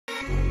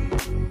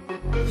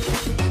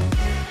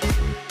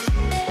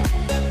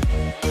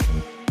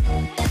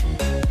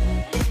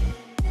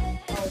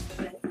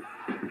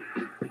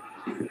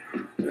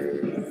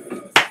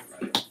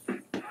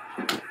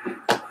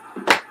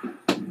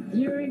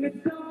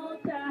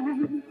What?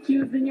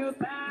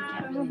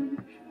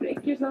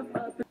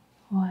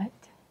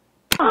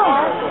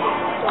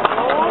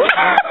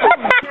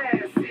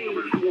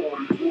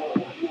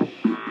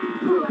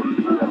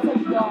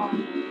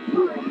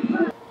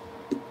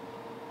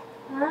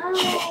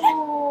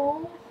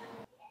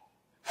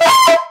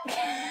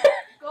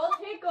 Go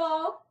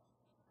tickle.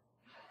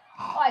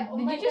 Oh,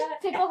 did you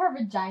just tickle her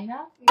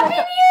vagina? I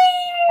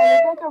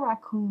look like a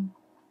raccoon.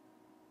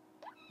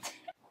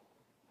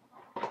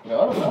 Why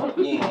are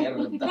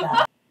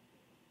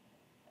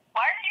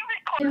you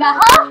recording?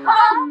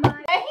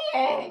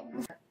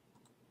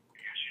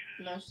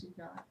 No, she's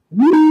not.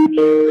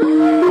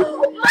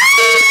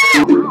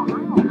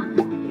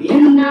 Y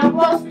en la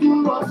voz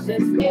tu voz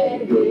es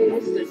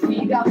que se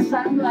siga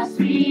usando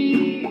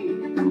así,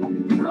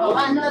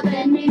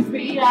 robándote mi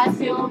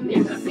inspiración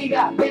mientras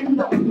siga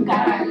viendo tu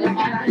cara en la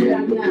cara de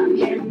la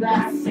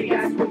mierda.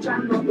 Siga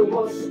escuchando tu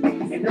voz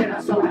entre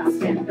las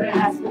horas, entre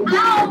las putas.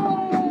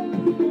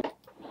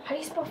 How do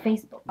you spell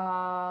Facebook?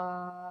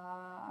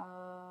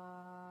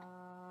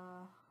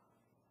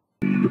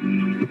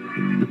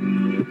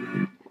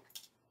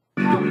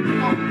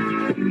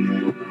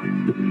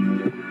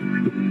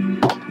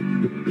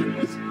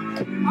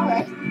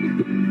 Alright.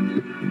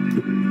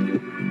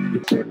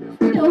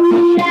 Tu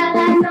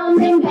mirada no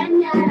me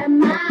engañará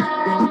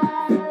más.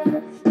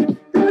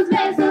 Tus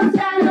besos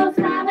ya no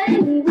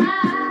saben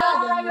igual.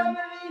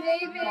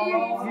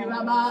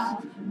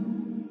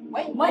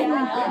 Wait.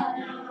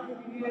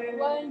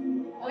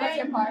 What's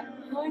your part?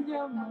 No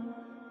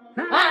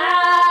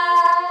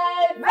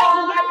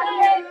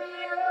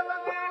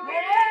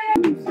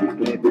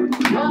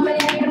me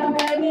digas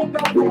baby,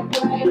 no te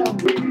quiero.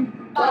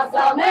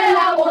 Pásame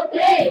la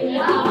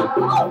botella.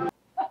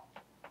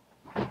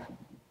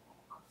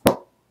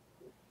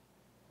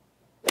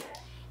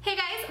 Hey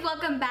guys,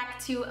 welcome back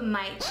to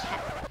my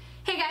channel.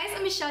 Hey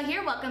guys, Michelle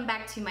here. Welcome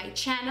back to my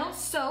channel.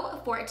 So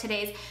for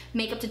today's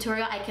makeup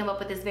tutorial, I came up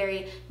with this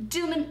very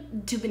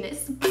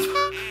dubious.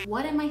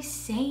 What am I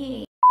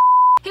saying?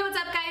 Hey, what's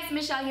up guys?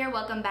 Michelle here.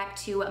 Welcome back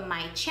to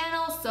my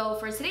channel. So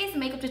for today's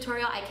makeup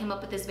tutorial, I came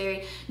up with this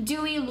very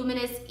dewy,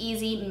 luminous,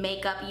 easy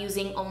makeup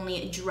using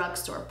only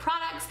drugstore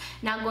products.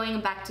 Now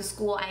going back to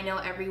school, I know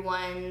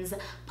everyone's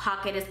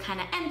pocket is kind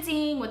of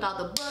emptying with all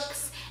the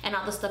books and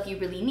all the stuff you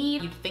really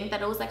need. You'd think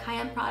that it was like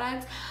high-end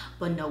products,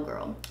 but no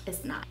girl,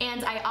 it's not.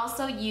 And I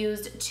also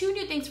used two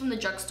new things from the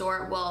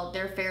drugstore. Well,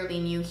 they're fairly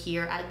new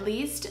here, at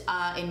least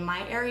in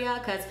my area,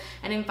 because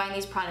I didn't find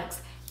these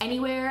products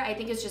anywhere. I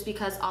think it's just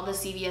because all the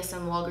CVS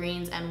and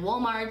Walgreens and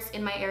Walmarts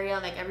in my area,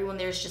 like everyone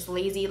there is just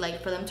lazy.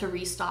 Like for them to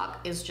restock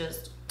is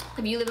just,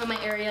 if you live in my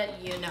area,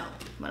 you know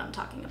what I'm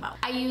talking about.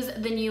 I use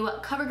the new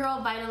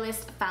COVERGIRL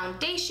Vitalist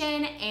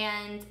foundation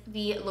and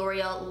the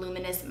Loreal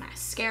Voluminous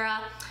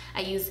mascara. I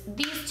use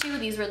these two.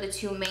 These were the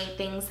two main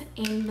things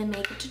in the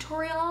makeup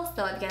tutorial.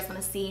 So if you guys want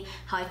to see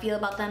how I feel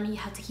about them, you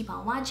have to keep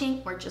on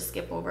watching or just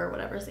skip over,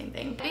 whatever, same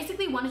thing. I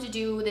basically wanted to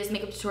do this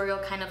makeup tutorial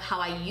kind of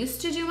how I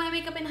used to do my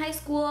makeup in high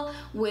school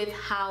with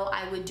how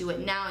I would do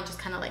it now and just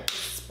kind of like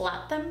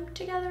splat them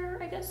together,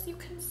 I guess you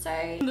can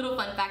say. Little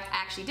fun fact, I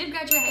actually did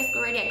graduate high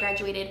school already. I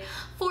graduated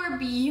 4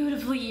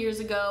 beautiful years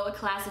ago, a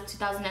class of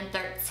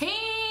 2013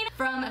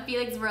 from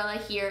Felix Varela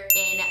here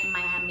in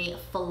Miami,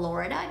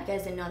 Florida. If you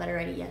guys didn't know that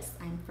already, yes,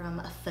 I'm from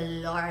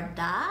Florida.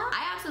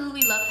 I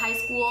absolutely loved high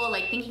school.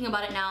 Like thinking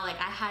about it now, like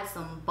I had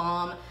some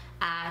bomb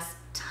ass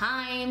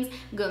times,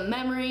 good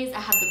memories. I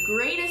have the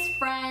greatest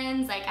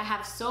friends. Like I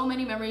have so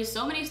many memories,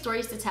 so many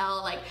stories to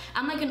tell. Like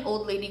I'm like an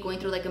old lady going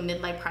through like a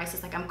midlife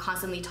crisis. Like I'm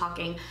constantly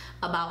talking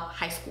about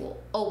high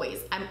school. Always.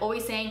 I'm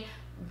always saying,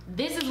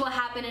 this is what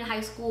happened in high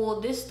school,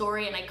 this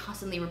story, and I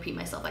constantly repeat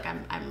myself. Like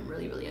I'm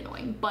really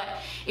annoying. But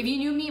if you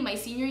knew me my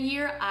senior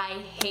year,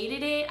 I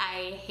hated it.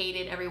 I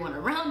hated everyone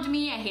around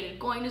me. I hated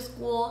going to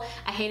school.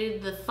 I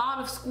hated the thought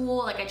of school.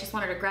 Like I just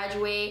wanted to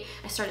graduate.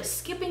 I started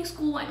skipping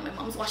school. I know my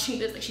mom's watching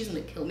this, like she's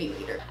gonna kill me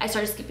later. I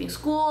started skipping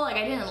school. Like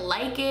I didn't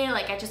like it.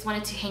 Like I just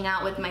wanted to hang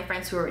out with my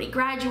friends who already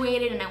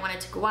graduated, and I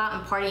wanted to go out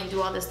and party and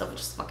do all this stuff,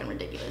 which is fucking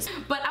ridiculous.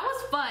 But I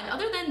was fun.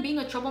 Other than being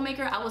a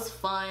troublemaker, I was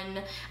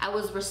fun. I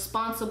was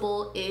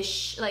responsible-ish.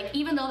 Like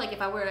even though like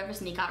if I were to ever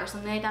sneak out or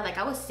something like that, like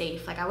I was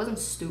safe. Like I wasn't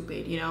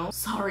stupid, you know?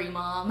 Sorry,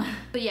 mom.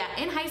 But yeah,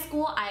 in high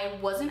school, I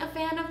wasn't a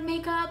fan of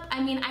makeup.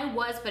 I mean, I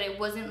was, but it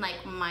wasn't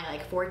like my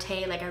like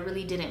forte. Like I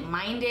really didn't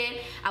mind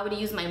it. I would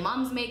use my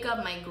mom's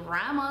makeup, my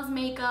grandma's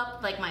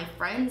makeup, like my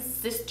friend's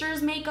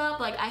sister's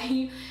makeup. Like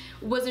I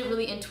wasn't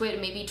really into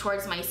it. Maybe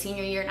towards my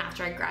senior year and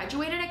after I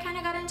graduated, I kind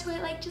of got into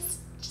it, like just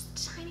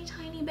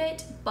tiny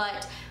bit.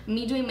 But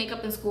me doing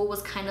makeup in school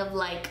was kind of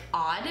like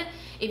odd.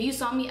 If you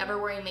saw me ever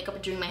wearing makeup or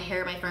doing my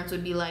hair, my friends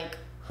would be like,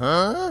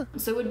 huh?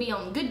 So it would be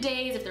on good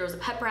days, if there was a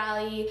pep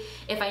rally,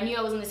 if I knew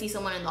I was gonna see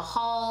someone in the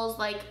halls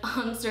like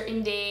on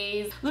certain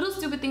days. Little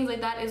stupid things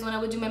like that is when I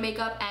would do my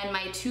makeup. And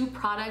my two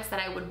products that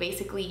I would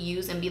basically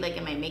use and be like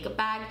in my makeup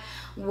bag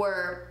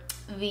were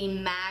the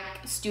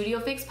MAC Studio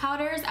Fix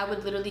powders. I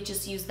would literally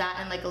just use that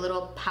and like a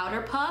little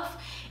powder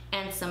puff,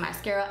 and some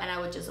mascara, and I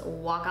would just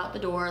walk out the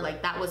door.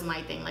 Like, that was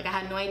my thing. Like, I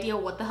had no idea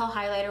what the hell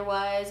highlighter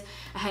was.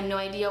 I had no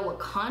idea what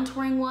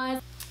contouring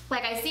was.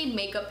 Like, I see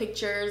makeup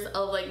pictures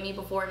of like me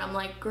before and I'm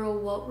like, girl,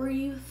 what were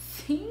you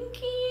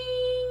thinking?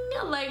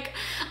 Like,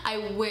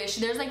 I wish.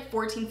 There's like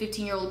 14,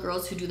 15-year-old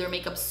girls who do their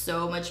makeup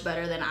so much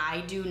better than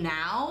I do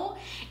now,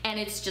 and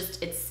it's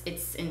just, it's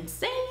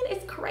insane.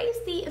 It's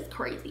crazy. It's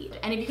crazy.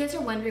 And if you guys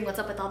are wondering what's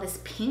up with all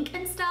this pink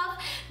and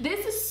stuff,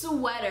 this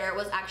sweater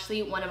was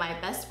actually one of my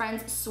best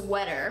friend's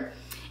sweater,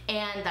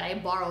 and that I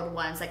borrowed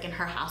once, like in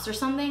her house or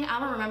something. I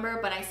don't remember,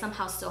 but I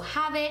somehow still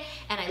have it,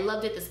 and I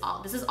loved it.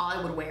 This is all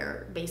I would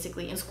wear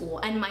basically in school.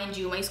 And mind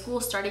you, my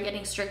school started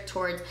getting strict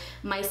towards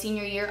my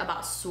senior year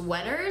about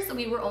sweaters.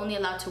 We were only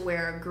allowed to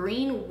wear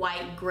green,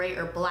 white, gray,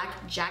 or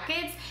black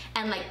jackets,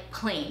 and like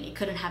plain. It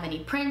couldn't have any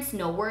prints,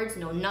 no words,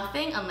 no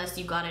nothing, unless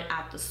you got it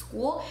at the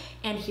school.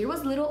 And here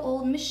was little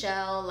old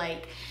Michelle,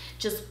 like,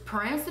 just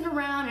prancing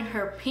around in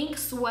her pink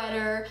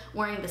sweater,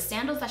 wearing the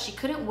sandals that she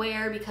couldn't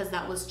wear because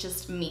that was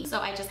just me. So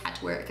I just had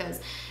to wear it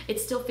because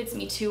it still fits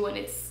me too, and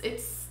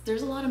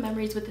there's a lot of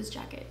memories with this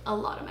jacket. A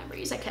lot of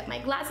memories. I kept my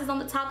glasses on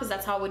the top because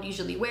that's how I would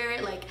usually wear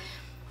it. Like,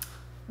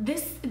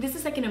 this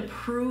is like an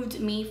improved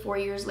me 4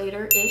 years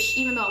later-ish,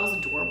 even though I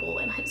was adorable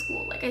in high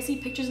school. Like, I see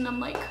pictures and I'm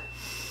like,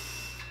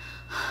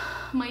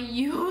 my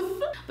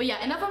youth. But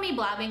yeah, enough of me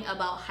blabbing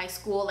about high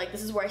school. Like,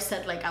 this is where I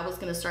said like I was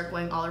gonna start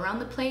going all around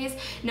the place.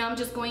 Now I'm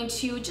just going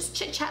to just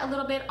chit chat a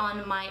little bit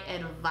on my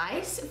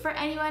advice for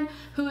anyone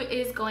who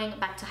is going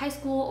back to high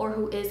school or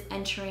who is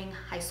entering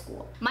high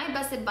school. My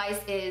best advice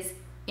is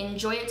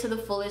enjoy it to the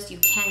fullest. You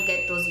can't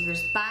get those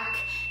years back.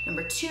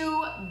 Number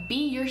 2,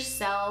 be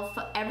yourself.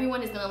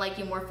 Everyone is gonna like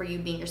you more for you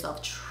being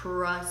yourself.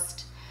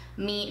 Trust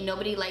me,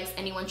 nobody likes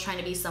anyone trying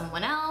to be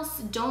someone else.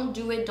 Don't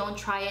do it, don't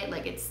try it.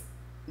 Like, it's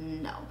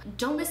no.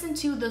 Don't listen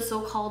to the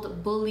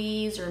so-called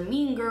bullies or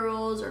mean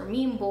girls or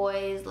mean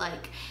boys.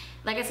 Like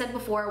I said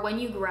before, when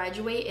you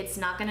graduate, it's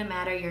not gonna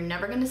matter. You're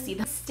never gonna see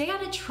them. Stay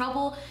out of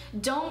trouble.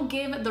 Don't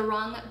give the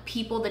wrong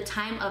people the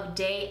time of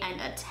day and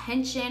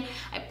attention.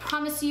 I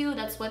promise you,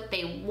 that's what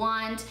they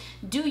want.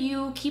 Do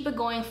you, keep it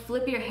going,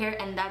 flip your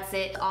hair, and that's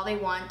it. All they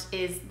want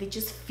is, they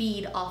just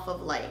feed off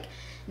of like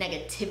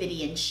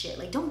negativity and shit.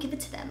 Like, don't give it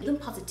to them. Give them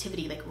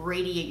positivity. Like,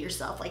 radiate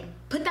yourself. Like,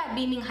 put that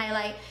beaming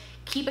highlight,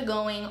 keep it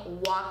going,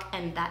 walk,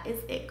 and that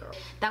is it, girl.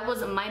 That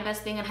was my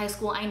best thing in high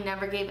school. I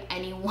never gave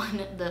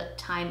anyone the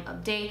time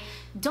of day.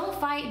 Don't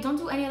fight, don't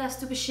do any of that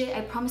stupid shit.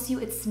 I promise you,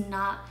 it's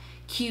not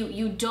cute.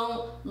 You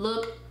don't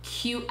look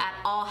cute at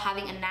all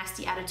having a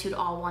nasty attitude.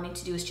 All wanting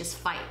to do is just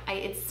fight.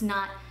 It's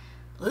not.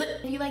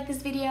 If you like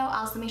this video,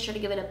 also make sure to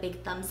give it a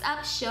big thumbs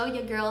up. Show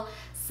your girl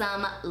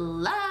some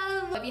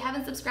love. If you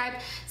haven't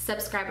subscribed,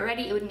 subscribe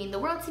already. It would mean the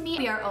world to me.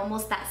 We are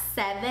almost at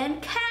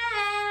 7K.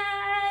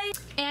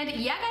 And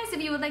yeah, guys,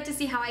 if you would like to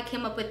see how I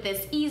came up with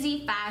this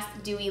easy,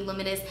 fast, dewy,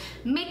 luminous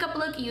makeup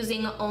look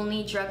using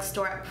only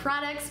drugstore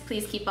products,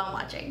 please keep on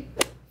watching.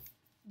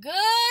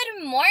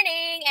 Good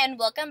morning and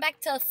welcome back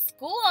to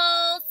school.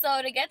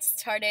 So to get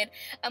started,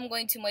 I'm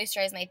going to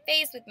moisturize my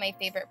face with my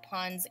favorite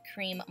Pond's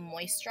cream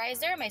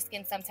moisturizer. My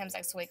skin sometimes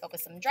likes to wake up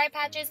with some dry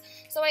patches,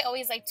 so I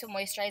always like to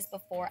moisturize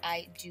before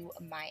I do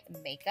my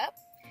makeup.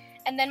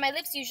 And then my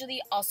lips usually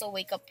also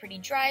wake up pretty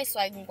dry, so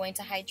I'm going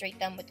to hydrate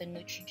them with the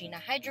Neutrogena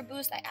Hydro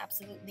Boost. I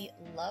absolutely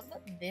love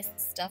this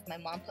stuff my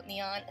mom put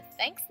me on.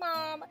 Thanks,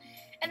 Mom.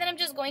 And then I'm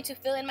just going to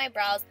fill in my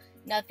brows.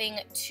 Nothing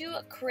too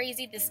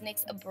crazy. This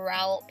NYX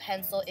brow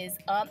pencil is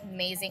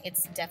amazing.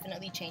 It's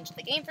definitely changed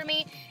the game for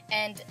me.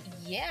 And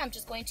yeah, I'm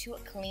just going to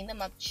clean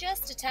them up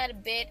just a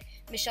tad bit.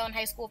 Michelle in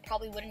high school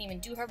probably wouldn't even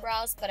do her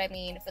brows, but I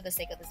mean, for the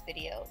sake of this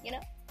video, you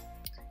know?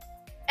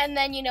 And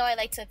then, you know, I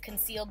like to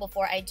conceal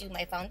before I do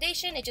my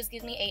foundation. It just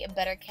gives me a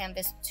better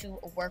canvas to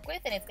work with,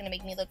 and it's going to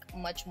make me look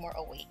much more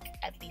awake,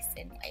 at least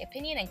in my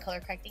opinion. And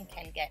color correcting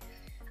can get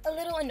a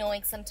little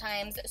annoying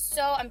sometimes.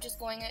 So I'm just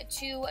going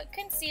to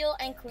conceal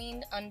and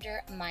clean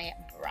under my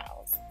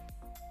brows.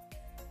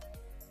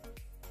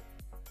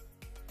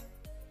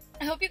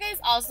 I hope you guys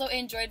also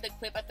enjoyed the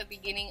clip at the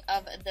beginning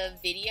of the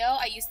video.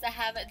 I used to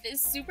have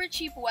this super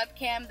cheap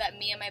webcam that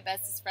me and my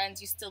bestest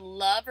friends used to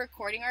love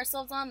recording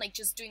ourselves on, like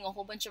just doing a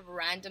whole bunch of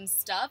random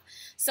stuff.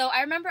 So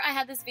I remember I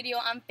had this video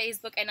on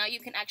Facebook, and now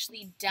you can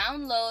actually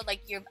download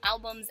like your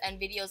albums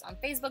and videos on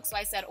Facebook. So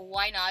I said,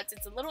 why not?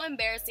 It's a little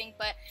embarrassing,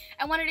 but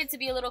I wanted it to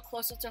be a little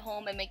closer to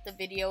home and make the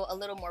video a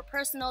little more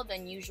personal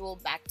than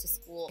usual back to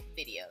school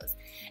videos.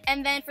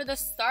 And then for the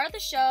start of the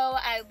show,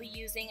 I'll be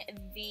using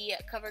the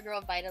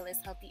COVERGIRL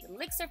Vitalist Healthy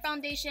Elixer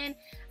foundation.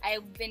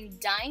 I've been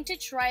dying to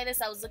try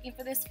this. I was looking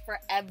for this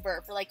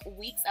forever. For like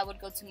weeks, I would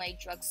go to my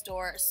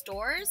drugstore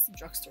stores,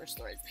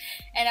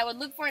 and I would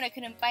look for it and I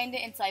couldn't find it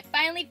until I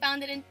finally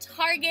found it in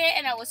Target,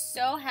 and I was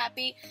so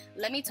happy.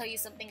 Let me tell you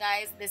something,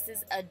 guys. This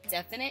is a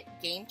definite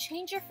game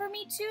changer for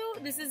me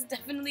too. This is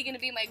definitely going to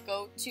be my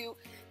go-to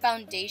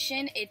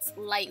foundation. It's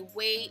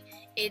lightweight,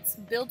 it's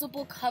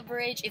buildable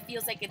coverage, it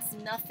feels like it's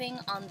nothing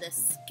on the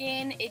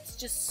skin. It's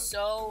just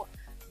so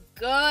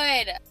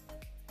good.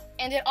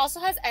 And it also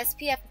has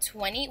SPF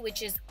 20,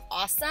 which is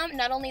awesome.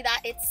 Not only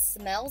that, it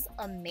smells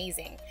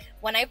amazing.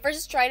 When I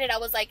first tried it, I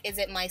was like, is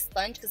it my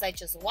sponge because I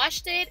just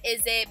washed it?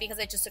 Is it because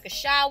I just took a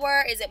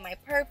shower? Is it my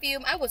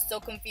perfume? I was so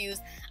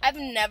confused. I've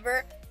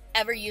never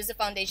ever used a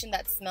foundation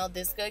that smelled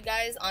this good,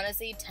 guys.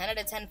 Honestly, 10 out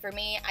of 10 for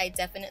me. I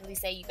definitely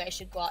say you guys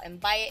should go out and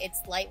buy it.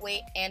 It's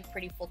lightweight and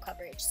pretty full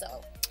coverage,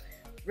 so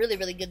really,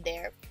 really good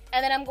there.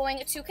 And then I'm going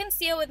to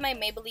conceal with my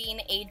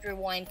Maybelline Age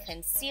Rewind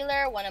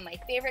Concealer, one of my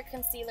favorite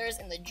concealers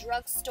in the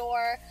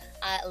drugstore.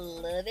 I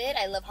love it.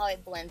 I love how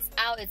it blends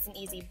out. It's an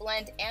easy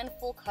blend and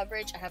full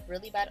coverage. I have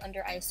really bad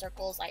under eye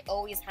circles. I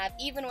always have,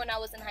 even when I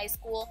was in high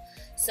school.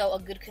 So a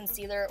good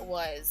concealer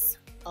was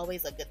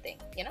always a good thing,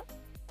 you know?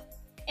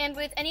 And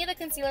with any of the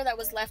concealer that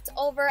was left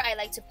over, I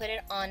like to put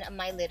it on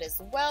my lid as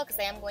well, because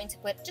I am going to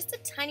put just a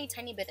tiny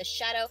bit of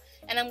shadow,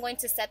 and I'm going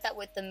to set that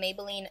with the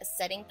Maybelline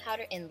setting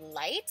powder in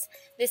light.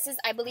 This is,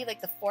 I believe,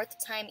 like the 4th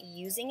time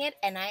using it,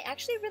 and I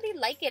actually really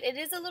like it. It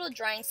is a little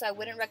drying, so I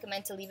wouldn't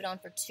recommend to leave it on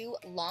for too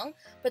long,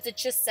 but to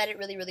just set it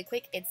really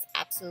quick, it's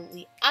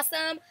absolutely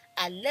awesome.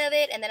 I love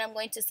it. And then I'm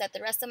going to set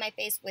the rest of my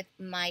face with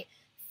my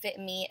Fit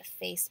Me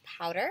face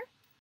powder.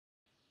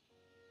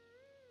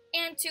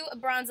 And to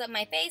bronze up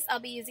my face, I'll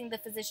be using the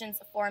Physicians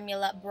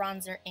Formula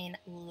Bronzer in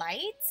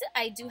Light.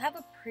 I do have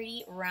a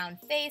pretty round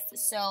face,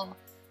 so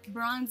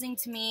bronzing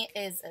to me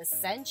is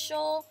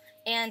essential.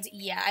 And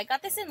yeah, I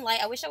got this in light.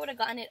 I wish I would have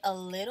gotten it a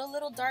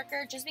little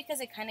darker, just because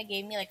it kind of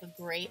gave me like a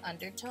gray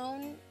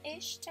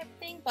undertone-ish type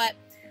thing, but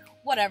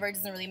whatever, it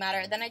doesn't really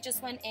matter. Then I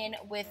just went in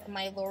with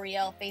my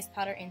L'Oreal face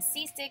powder in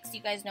C6. You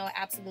guys know I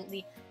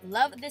absolutely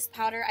love this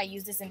powder. I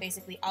use this in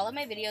basically all of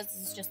my videos. This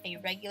is just a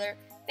regular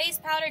face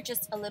powder,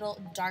 just a little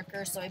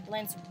darker, so it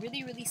blends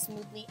really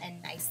smoothly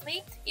and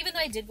nicely. Even though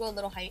I did go a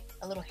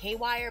little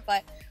haywire,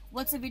 but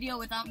what's a video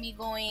without me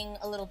going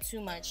a little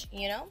too much,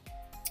 you know?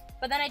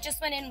 But then I just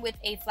went in with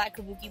a flat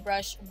kabuki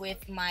brush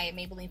with my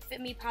Maybelline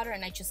Fit Me powder,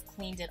 and I just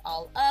cleaned it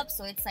all up,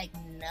 so it's like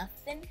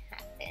nothing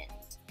happened.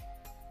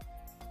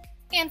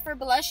 And for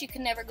blush, you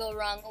can never go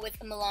wrong with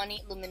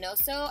Milani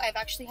Luminoso. I've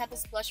actually had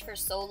this blush for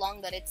so long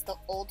that it's the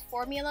old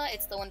formula.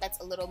 It's the one that's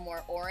a little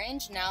more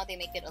orange. Now they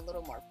make it a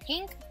little more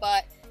pink,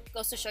 but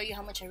goes to show you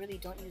how much I really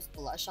don't use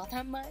blush all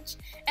that much.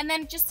 And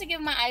then just to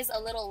give my eyes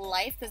a little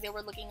life, because they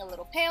were looking a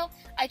little pale,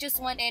 I just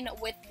went in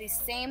with the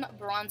same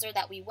bronzer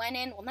that we went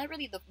in. Well, not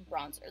really the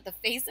bronzer, the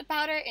face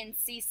powder in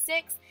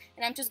C6.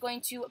 And I'm just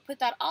going to put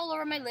that all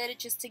over my lid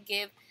just to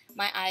give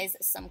my eyes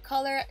some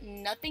color.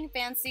 Nothing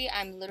fancy.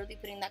 I'm literally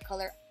putting that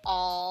color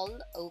all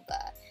over.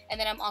 And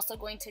then I'm also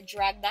going to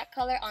drag that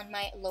color on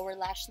my lower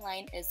lash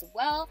line as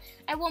well.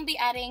 I won't be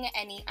adding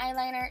any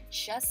eyeliner,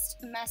 just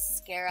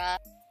mascara.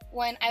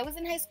 When I was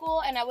in high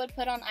school and I would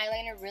put on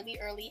eyeliner really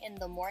early in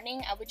the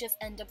morning, I would just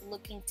end up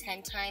looking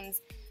 10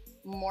 times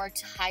more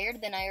tired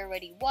than I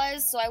already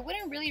was. So I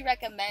wouldn't really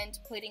recommend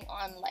putting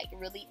on like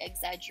really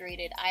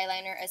exaggerated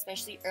eyeliner,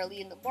 especially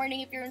early in the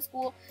morning if you're in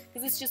school,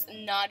 because it's just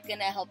not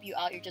gonna help you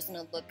out. You're just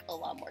gonna look a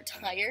lot more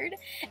tired.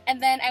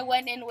 And then I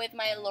went in with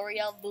my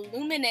L'Oreal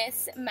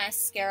Voluminous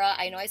mascara.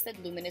 I know I said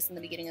luminous in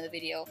the beginning of the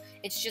video.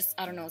 It's just,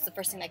 I don't know, it's the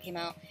first thing that came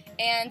out.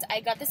 And I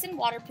got this in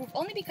waterproof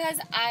only because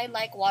I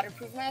like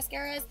waterproof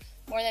mascaras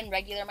more than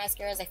regular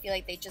mascaras. I feel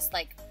like they just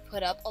like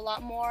put up a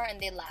lot more and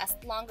they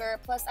last longer.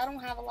 Plus, I don't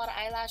have a lot of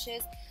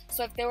eyelashes,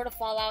 so if they were to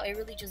fall out, it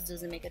really just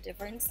doesn't make a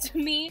difference to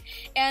me.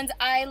 And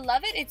I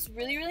love it. It's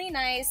really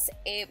nice.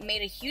 It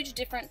made a huge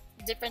difference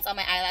on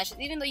my eyelashes,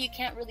 even though you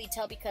can't really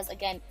tell because,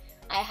 again,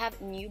 I have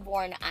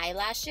newborn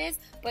eyelashes,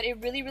 but it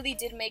really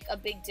did make a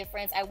big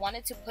difference. I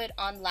wanted to put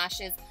on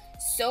lashes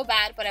so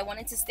bad, but I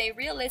wanted to stay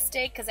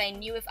realistic because I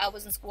knew if I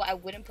was in school I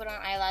wouldn't put on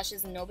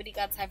eyelashes. Nobody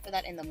got time for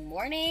that in the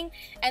morning.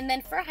 And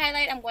then for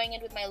highlight, I'm going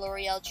in with my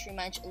L'Oreal True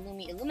Match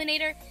Lumi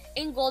Illuminator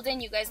in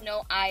golden. You guys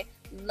know I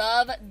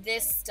love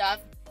this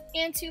stuff.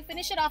 And to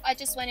finish it off, I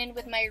just went in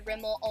with my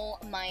Rimmel Oh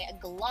My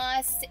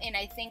Gloss in,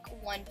 I think,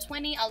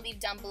 120. I'll leave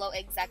down below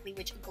exactly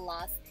which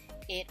gloss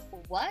it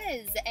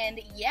was.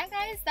 And yeah,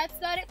 guys, that's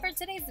about it for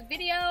today's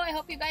video. I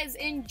hope you guys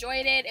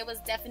enjoyed it. It was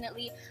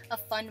definitely a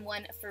fun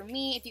one for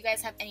me. If you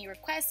guys have any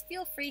requests,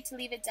 feel free to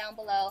leave it down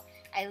below.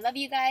 I love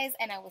you guys,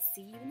 and I will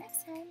see you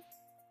next time.